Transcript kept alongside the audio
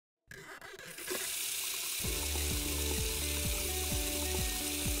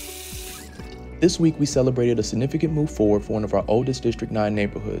This week, we celebrated a significant move forward for one of our oldest District 9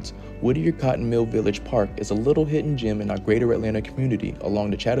 neighborhoods. Whittier Mill Village Park is a little hidden gem in our greater Atlanta community along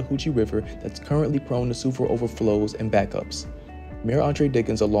the Chattahoochee River that's currently prone to sewer overflows and backups. Mayor Andre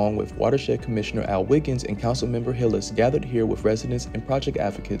Dickens, along with Watershed Commissioner Al Wiggins and Councilmember Hillis, gathered here with residents and project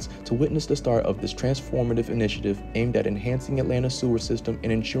advocates to witness the start of this transformative initiative aimed at enhancing Atlanta's sewer system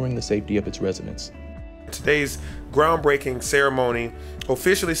and ensuring the safety of its residents. Today's groundbreaking ceremony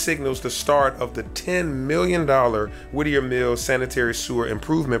officially signals the start of the $10 million Whittier Mill Sanitary Sewer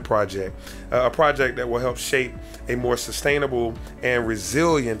Improvement Project, a project that will help shape a more sustainable and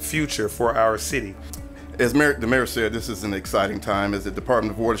resilient future for our city. As the mayor said, this is an exciting time as the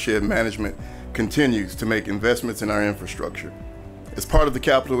Department of Watershed Management continues to make investments in our infrastructure. As part of the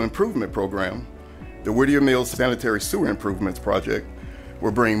Capital Improvement Program, the Whittier Mill Sanitary Sewer Improvements Project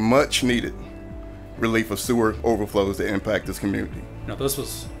will bring much needed relief of sewer overflows that impact this community. This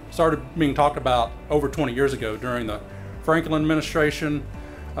was started being talked about over 20 years ago during the Franklin administration,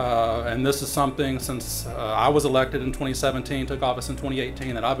 and this is something since I was elected in 2017, took office in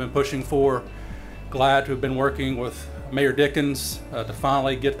 2018, that I've been pushing for. Glad to have been working with Mayor Dickens to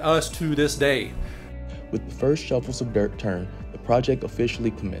finally get us to this day. With the first shovels of dirt turned, the project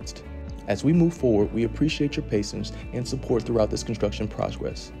officially commenced. As we move forward, we appreciate your patience and support throughout this construction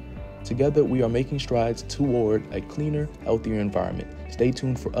progress. Together, we are making strides toward a cleaner, healthier environment. Stay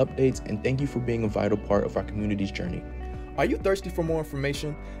tuned for updates, and thank you for being a vital part of our community's journey. Are you thirsty for more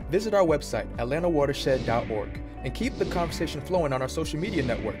information? Visit our website, atlantawatershed.org, and keep the conversation flowing on our social media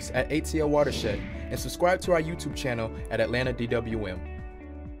networks at ATL Watershed, and subscribe to our YouTube channel at Atlanta DWM.